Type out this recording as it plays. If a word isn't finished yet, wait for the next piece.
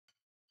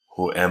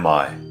Who am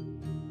I?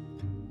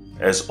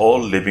 As all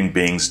living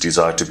beings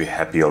desire to be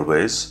happy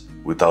always,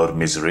 without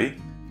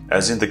misery,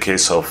 as in the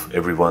case of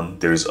everyone,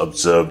 there is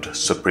observed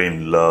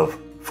supreme love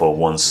for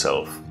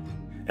oneself.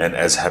 And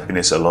as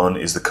happiness alone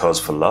is the cause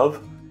for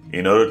love,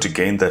 in order to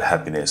gain that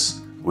happiness,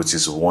 which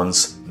is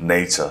one's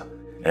nature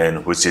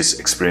and which is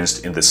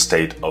experienced in the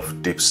state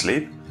of deep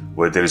sleep,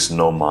 where there is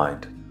no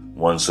mind,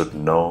 one should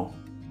know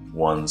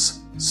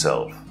one's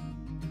self.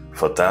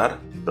 For that,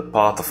 the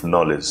path of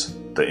knowledge,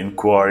 the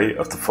inquiry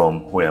of the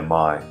form who am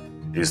I,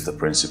 is the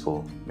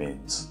principal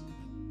means.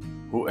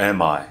 Who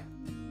am I?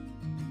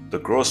 The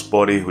gross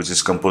body, which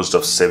is composed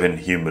of 7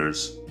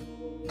 humors,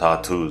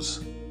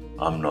 dhatus,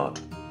 I'm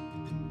not.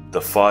 The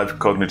 5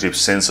 cognitive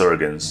sense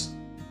organs,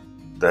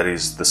 that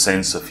is the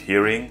sense of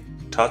hearing,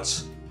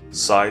 touch,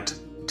 sight,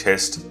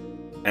 taste,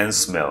 and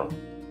smell,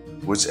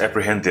 which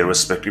apprehend their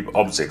respective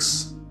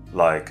objects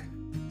like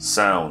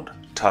sound,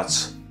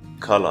 touch,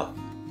 color,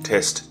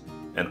 taste,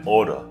 and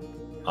odor,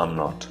 I'm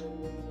not.